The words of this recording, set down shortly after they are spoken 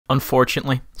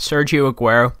Unfortunately, Sergio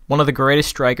Agüero, one of the greatest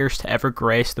strikers to ever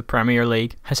grace the Premier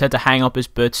League, has had to hang up his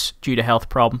boots due to health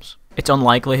problems. It's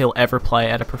unlikely he'll ever play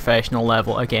at a professional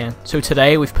level again, so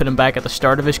today we've put him back at the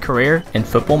start of his career in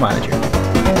Football Manager.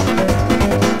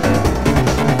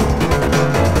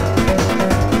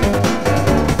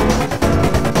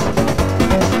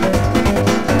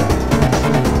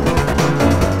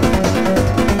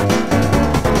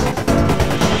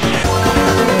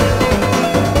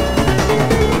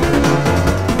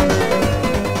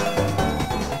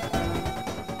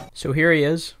 So here he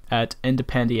is at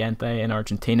Independiente in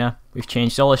Argentina. We've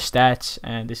changed all his stats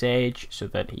and his age so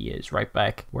that he is right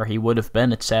back where he would have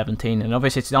been at 17. And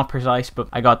obviously it's not precise, but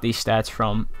I got these stats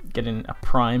from getting a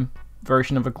prime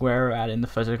version of Agüero, adding the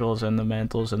physicals and the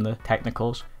mentals and the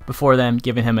technicals, before then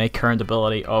giving him a current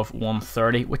ability of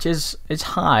 130, which is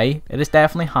high. It is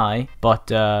definitely high, but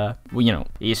well, you know,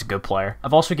 he's a good player.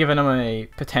 I've also given him a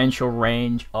potential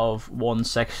range of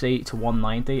 160 to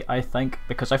 190, I think,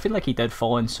 because I feel like he did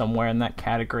fall in somewhere in that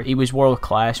category. He was world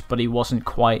class, but he wasn't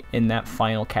quite in that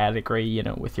final category, you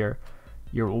know, with your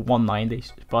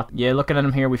 190s. But yeah, looking at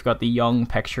him here, we've got the young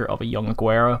picture of a young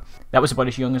Agüero. That was about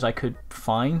as young as I could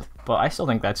find, but I still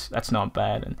think that's not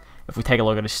bad. And if we take a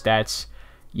look at his stats,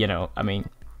 you know, I mean,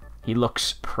 he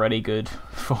looks pretty good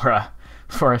for a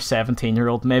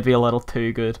 17-year-old, maybe a little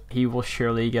too good. He will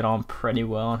surely get on pretty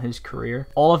well in his career.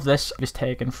 All of this is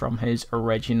taken from his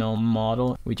original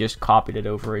model. We just copied it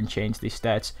over and changed these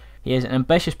stats. He has an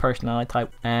ambitious personality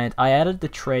type, and I added the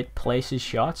trait places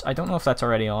shots. I don't know if that's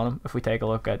already on him. If we take a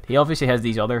look at, he obviously has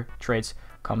these other traits,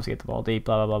 comes to get the ball deep,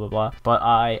 blah blah blah blah blah, but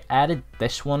I added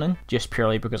this one in just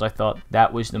purely because I thought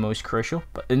that was the most crucial.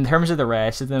 But in terms of the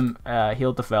rest of them,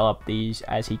 he'll develop these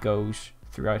as he goes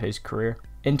throughout his career.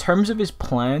 In terms of his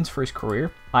plans for his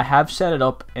career, I have set it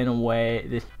up in a way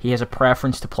that he has a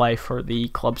preference to play for the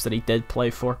clubs that he did play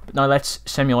for. But now let's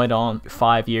simulate on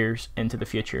 5 years into the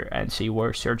future and see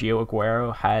where Sergio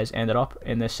Agüero has ended up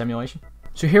in this simulation.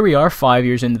 So here we are 5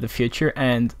 years into the future,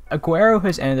 and Agüero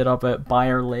has ended up at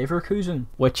Bayer Leverkusen,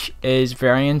 which is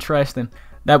very interesting.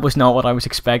 That was not what I was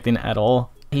expecting at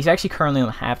all. He's actually currently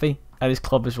unhappy at his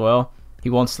club as well. He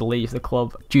wants to leave the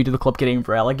club due to the club getting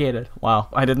relegated. Wow,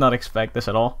 I did not expect this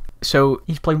at all. So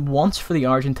he's played once for the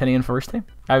Argentinian first team.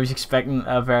 I was expecting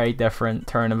a very different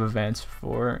turn of events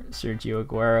for Sergio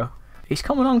Agüero. He's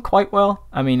coming on quite well.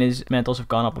 I mean, his mentals have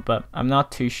gone up a bit. I'm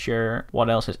not too sure what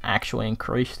else has actually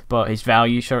increased, but his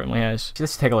value certainly has. So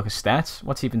let's take a look at stats.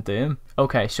 What's he been doing?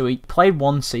 Okay, so he played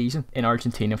one season in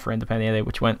Argentina for Independiente,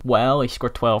 which went well. He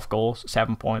scored 12 goals,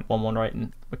 7.11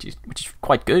 rating, which is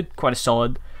quite good, quite a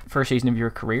solid first season of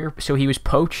your career. So he was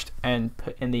poached and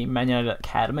put in the Man United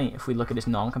Academy, if we look at his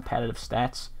non-competitive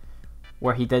stats,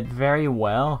 where he did very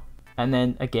well, and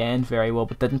then again very well,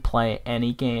 but didn't play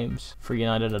any games for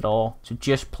United at all. So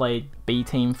just played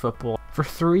B-team football for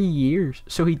 3 years.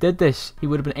 So he did this, he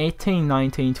would have been 18,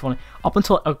 19, 20, up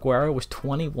until Agüero was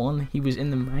 21, he was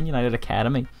in the Man United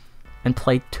Academy and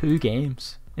played 2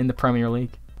 games in the Premier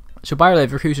League. So Bayer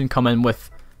Leverkusen come in with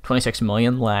 26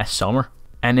 million last summer,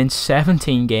 and in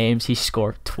 17 games he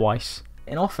scored twice.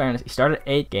 In all fairness, he started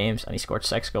 8 games and he scored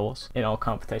 6 goals in all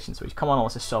competitions, so he's come on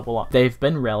as a sub a lot. They've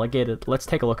been relegated. Let's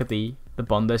take a look at the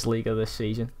Bundesliga this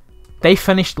season. They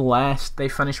finished last. They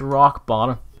finished rock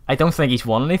bottom. I don't think he's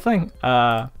won anything.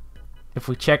 If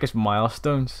we check his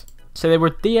milestones. So they were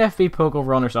DFB Pokal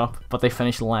runners-up, but they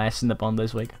finished last in the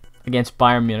Bundesliga against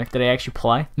Bayern Munich. Did he actually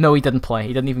play? No, he didn't play.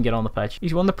 He didn't even get on the pitch.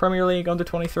 He's won the Premier League under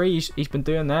 23. He's been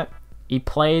doing that. He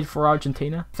played for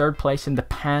Argentina, 3rd place in the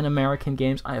Pan-American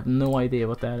Games. I have no idea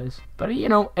what that is. But, you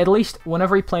know, at least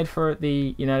whenever he played for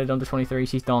the United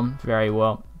under-23s, he's done very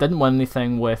well. Didn't win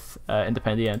anything with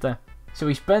Independiente. So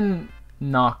he's been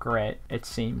not great, it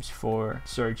seems, for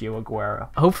Sergio Agüero.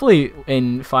 Hopefully,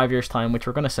 in 5 years' time, which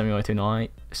we're going to simulate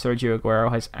tonight, Sergio Agüero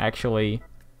has actually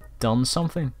done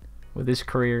something with his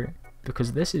career,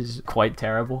 because this is quite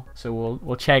terrible. So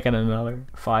we'll check in another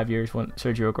 5 years when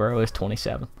Sergio Agüero is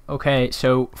 27. Okay,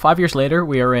 so 5 years later,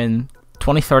 we are in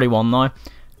 2031 now,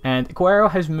 and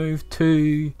Agüero has moved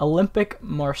to Olympique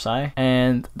Marseille,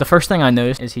 and the first thing I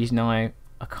noticed is he's now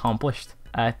accomplished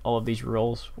at all of these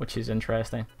roles, which is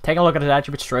interesting. Taking a look at his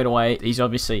attributes straight away, he's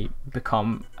obviously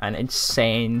become an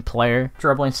insane player.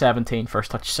 Dribbling 17,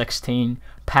 first touch 16,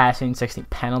 passing 16,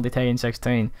 penalty taking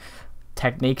 16,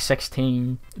 technique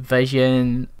 16,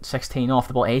 vision 16, off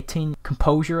the ball 18,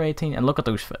 composure 18, and look at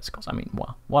those physicals. I mean,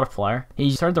 wow, what a player.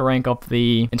 He started to rank up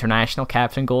the international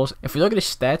caps and goals. If we look at his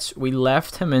stats, we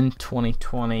left him in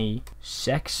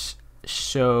 2026,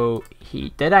 so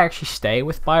he did actually stay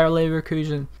with Bayer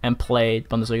Leverkusen and played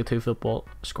Bundesliga 2 football,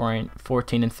 scoring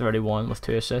 14 and 31 with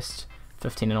 2 assists.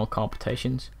 15 in all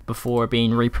competitions, before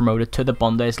being re-promoted to the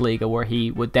Bundesliga, where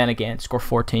he would then again score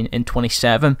 14 in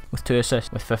 27 with 2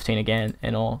 assists, with 15 again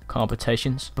in all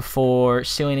competitions, before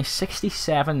sealing a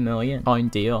 £67 million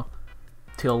deal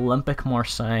to Olympique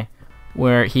Marseille,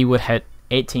 where he would hit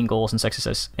 18 goals and 6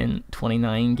 assists in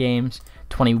 29 games,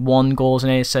 21 goals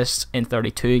and 8 assists in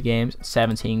 32 games,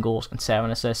 17 goals and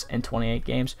 7 assists in 28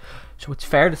 games. So it's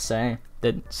fair to say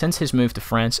that since his move to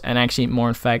France, and actually more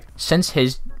in fact, since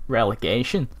his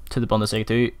relegation to the Bundesliga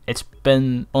 2, it's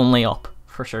been only up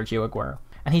for Sergio Agüero.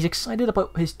 And he's excited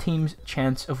about his team's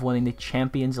chance of winning the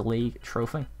Champions League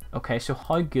trophy. Okay, so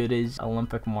how good is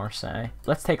Olympique Marseille?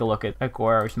 Let's take a look at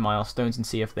Agüero's milestones and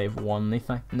see if they've won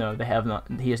anything. No, they have not.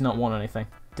 He has not won anything.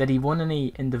 Did he win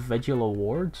any individual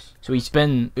awards? So he's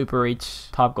been Uber Eats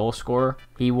top goal scorer.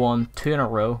 He won 2 in a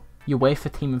row.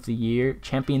 UEFA Team of the Year,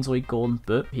 Champions League Golden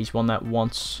Boot. He's won that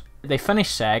once. They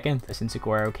finished second since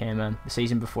Agüero came in. The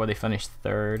season before they finished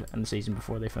third, and the season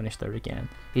before they finished third again.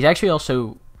 He's actually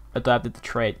also adapted the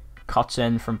trait cuts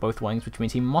in from both wings, which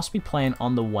means he must be playing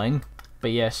on the wing.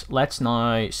 But yes, let's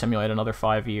now simulate another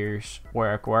 5 years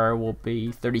where Agüero will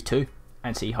be 32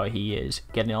 and see how he is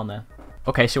getting on then.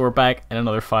 Okay, so we're back in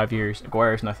another 5 years.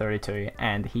 Agüero is now 32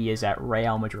 and he is at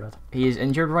Real Madrid. He is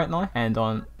injured right now and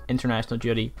on international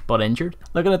duty, but injured.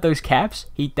 Looking at those caps,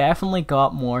 he definitely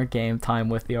got more game time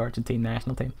with the Argentine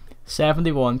national team.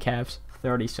 71 caps,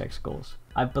 36 goals.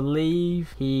 I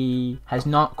believe he has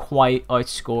not quite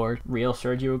outscored real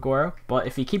Sergio Agüero, but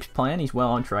if he keeps playing, he's well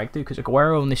on track to, because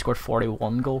Agüero only scored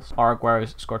 41 goals. Our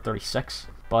Agüero's scored 36.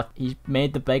 But he's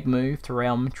made the big move to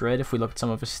Real Madrid. If we look at some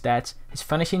of his stats, his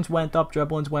finishings went up,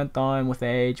 dribblings went down with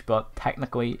age, but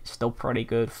technically still pretty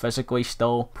good. Physically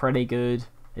still pretty good.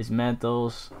 His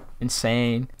mental's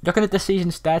insane. Looking at this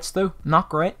season's stats though, not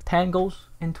great. 10 goals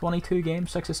in 22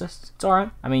 games, 6 assists. It's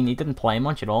alright. I mean, he didn't play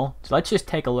much at all. So let's just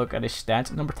take a look at his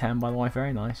stats. Number 10, by the way,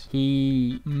 very nice.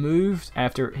 He moved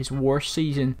after his worst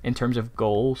season in terms of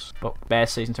goals, but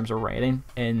best season in terms of rating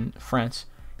in France.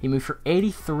 He moved for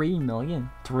 83 million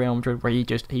to Real Madrid, where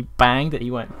he banged it. He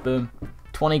went boom,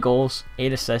 20 goals,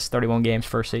 8 assists, 31 games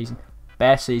first season.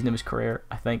 Best season of his career,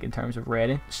 I think, in terms of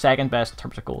rating. Second best in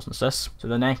terms of goals and assists. So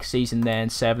the next season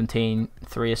then, 17,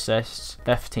 3 assists,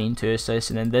 15, 2 assists,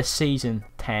 and then this season,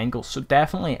 10 goals. So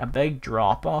definitely a big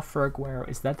drop off for Agüero.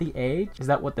 Is that the age? Is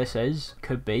that what this is?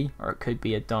 Could be. Or it could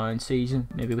be a down season,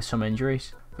 maybe with some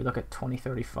injuries. If we look at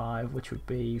 2035, which would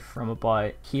be from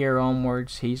about here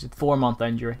onwards, he's a 4-month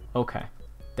injury. Okay,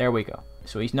 there we go.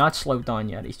 So he's not slowed down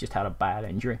yet, he's just had a bad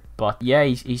injury. But yeah,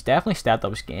 he's definitely stepped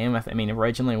up his game. I mean,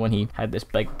 originally when he had this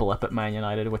big blip at Man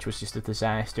United, which was just a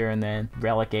disaster, and then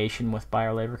relegation with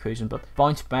Bayer Leverkusen, but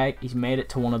bounced back, he's made it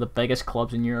to one of the biggest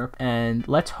clubs in Europe, and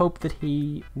let's hope that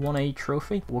he won a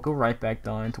trophy. We'll go right back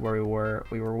down to where we were.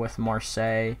 We were with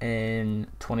Marseille in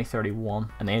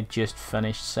 2031, and they had just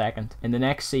finished second. In the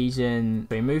next season,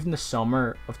 he moved in the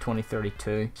summer of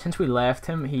 2032. Since we left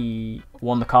him, he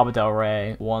won the Copa del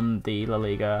Rey, won the La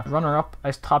Liga, runner-up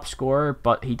as top scorer,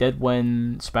 but he did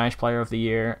win Spanish Player of the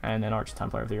Year and then Argentine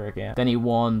Player of the Year again. Then he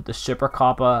won the Super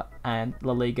Copa and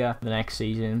La Liga the next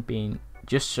season, being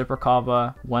just Super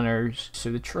Copa winners.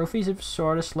 So the trophies have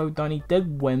sort of slowed down. He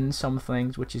did win some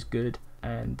things, which is good.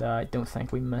 And I don't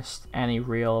think we missed any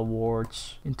real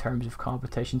awards in terms of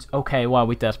competitions. Okay, well,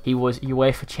 we did. He was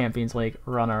UEFA Champions League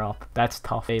runner-up. That's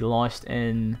tough. They lost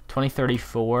in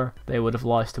 2034. They would have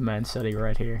lost to Man City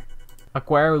right here.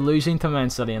 Agüero losing to Man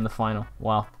City in the final.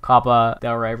 Wow. Copa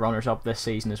del Rey runners-up this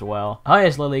season as well. How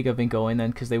has La Liga been going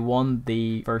then? Because they won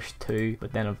the first 2,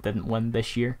 but then didn't win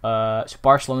this year. So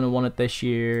Barcelona won it this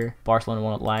year. Barcelona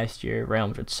won it last year. Real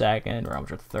Madrid second. Real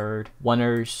Madrid third.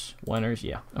 Winners,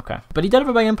 yeah. Okay. But he did have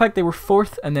a big impact. They were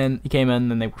 4th, and then he came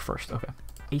in, and they were 1st. Okay.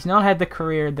 He's not had the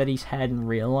career that he's had in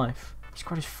real life. He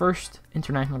scored his first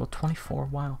international at 24.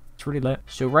 Wow. It's really late.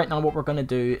 So right now what we're going to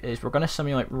do is we're going to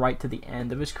simulate right to the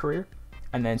end of his career,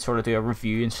 and then sort of do a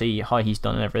review and see how he's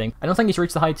done and everything. I don't think he's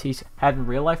reached the heights he's had in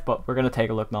real life, but we're going to take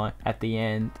a look now at the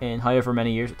end in however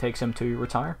many years it takes him to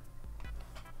retire.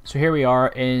 So here we are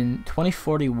in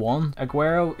 2041.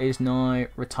 Agüero is now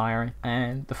retiring,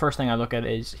 and the first thing I look at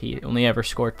is he only ever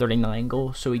scored 39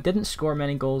 goals, so he didn't score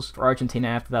many goals for Argentina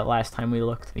after that last time we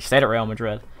looked. He stayed at Real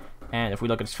Madrid, and if we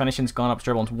look at his finishing's gone up, his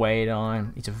dribbling's way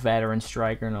down. He's a veteran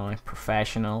striker now,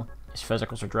 professional. His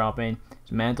physicals are dropping.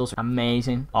 His mentals are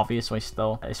amazing, obviously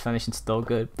still. His finishing's still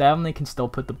good. Definitely can still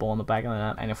put the ball in the back of the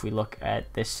net. And if we look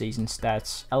at this season's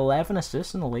stats, 11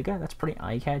 assists in the Liga. That's pretty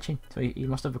eye-catching. So he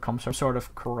must have become some sort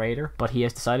of creator. But he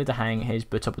has decided to hang his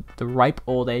boots up at the ripe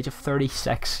old age of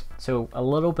 36. So a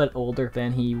little bit older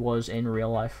than he was in real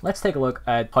life. Let's take a look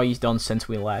at how he's done since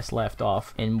we last left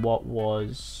off in what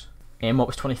was in what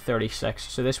was 2036.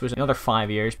 So this was another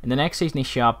 5 years. In the next season, he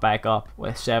shot back up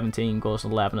with 17 goals,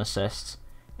 11 assists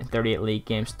in 38 league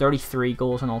games, 33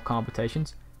 goals in all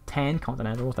competitions, 10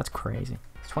 continentals. That's crazy.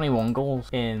 21 goals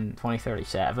in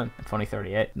 2037 and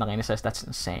 2038, 9 assists. That's an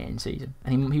insane season.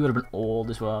 And he would have been old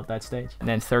as well at that stage. And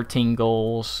then 13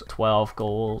 goals, 12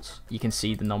 goals. You can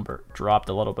see the number dropped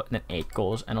a little bit. And then 8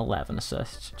 goals and 11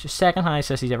 assists. Just second highest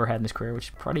assists he's ever had in his career, which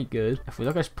is pretty good. If we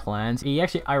look at his plans, he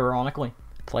actually ironically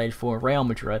played for Real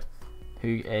Madrid,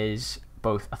 who is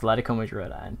both Atletico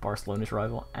Madrid and Barcelona's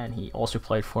rival, and he also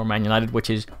played for Man United, which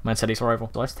is Man City's rival.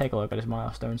 So let's take a look at his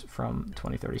milestones from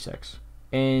 2036.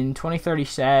 In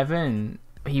 2037,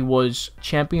 he was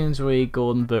Champions League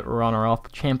Golden Boot runner-up,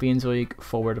 Champions League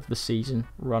Forward of the Season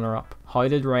runner-up. How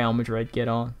did Real Madrid get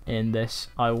on in this,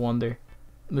 I wonder?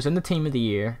 Was in the Team of the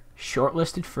Year,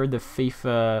 shortlisted for the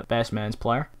FIFA Best Men's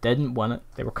Player, didn't win it.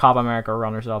 They were Copa America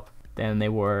runners-up, then they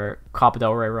were Copa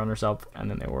del Rey runners-up,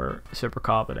 and then they were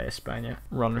Supercopa de España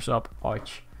runners-up.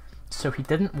 Ouch. So he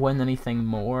didn't win anything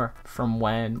more from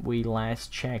when we last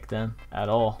checked in at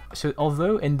all. So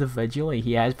although individually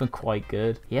he has been quite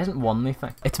good, he hasn't won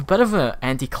anything. It's a bit of an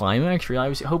anticlimax, really. I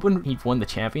was hoping he'd won the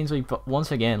Champions League, but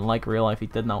once again, like real life, he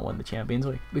did not win the Champions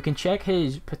League. We can check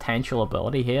his potential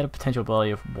ability. He had a potential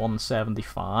ability of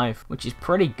 175, which is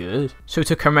pretty good. So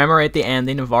to commemorate the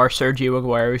ending of our Sergio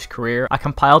Agüero's career, I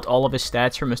compiled all of his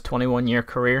stats from his 21-year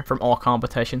career from all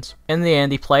competitions. In the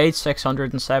end, he played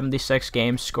 676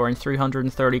 games, scoring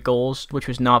 330 goals, which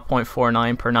was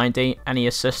 0.49 per 90, and he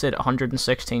assisted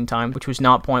 116 times, which was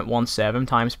 0.17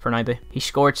 times per 90. He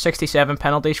scored 67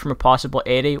 penalties from a possible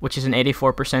 80, which is an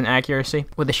 84% accuracy,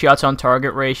 with a shots on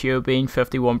target ratio being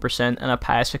 51% and a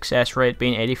pass success rate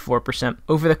being 84%.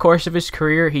 Over the course of his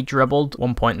career, he dribbled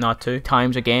 1.02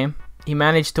 times a game. He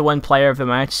managed to win Player of the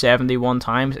Match 71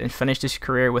 times and finished his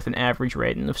career with an average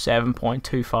rating of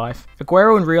 7.25.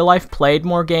 Agüero in real life played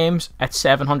more games at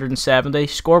 770,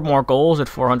 scored more goals at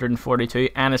 442,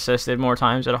 and assisted more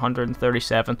times at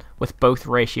 137, with both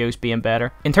ratios being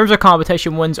better. In terms of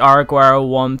competition wins, our Agüero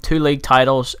won 2 league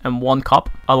titles and 1 cup,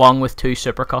 along with 2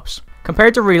 Super Cups.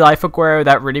 Compared to real life Agüero,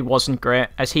 that really wasn't great,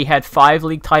 as he had 5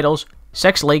 league titles,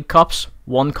 6 league cups,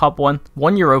 1 cup win,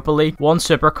 1 Europa League, 1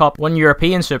 Super Cup, 1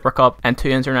 European Super Cup, and 2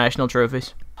 international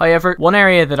trophies. However, one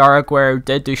area that our Agüero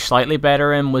did do slightly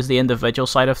better in was the individual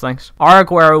side of things. Our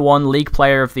Agüero won League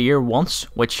Player of the Year once,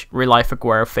 which real life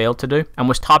Agüero failed to do, and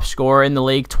was top scorer in the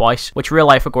league twice, which real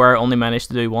life Agüero only managed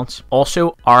to do once.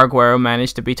 Also, our Agüero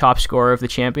managed to be top scorer of the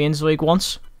Champions League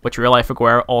once, which real life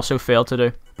Agüero also failed to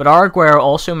do. But our Agüero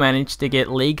also managed to get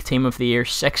League Team of the Year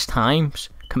 6 times,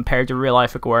 compared to real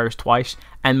life Agüero's twice,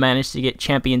 and managed to get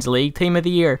Champions League Team of the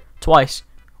Year twice,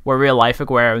 where real life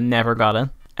Agüero never got in.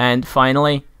 And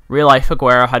finally, real life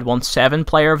Agüero had won 7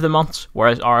 Player of the Months,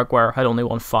 whereas our Agüero had only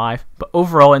won 5. But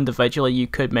overall, individually, you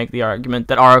could make the argument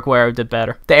that our Agüero did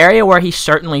better. The area where he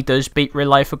certainly does beat real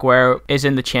life Agüero is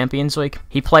in the Champions League.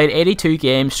 He played 82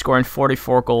 games, scoring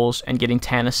 44 goals and getting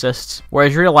 10 assists,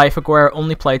 whereas real life Agüero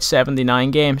only played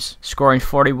 79 games, scoring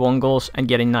 41 goals and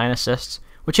getting 9 assists,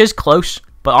 which is close,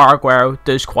 but our Agüero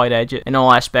does quite edge it in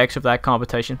all aspects of that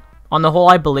competition. On the whole,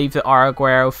 I believe that our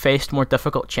Agüero faced more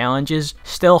difficult challenges.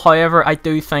 Still, however, I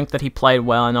do think that he played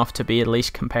well enough to be at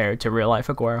least compared to real life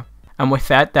Agüero. And with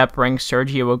that, that brings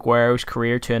Sergio Agüero's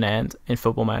career to an end in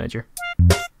Football Manager.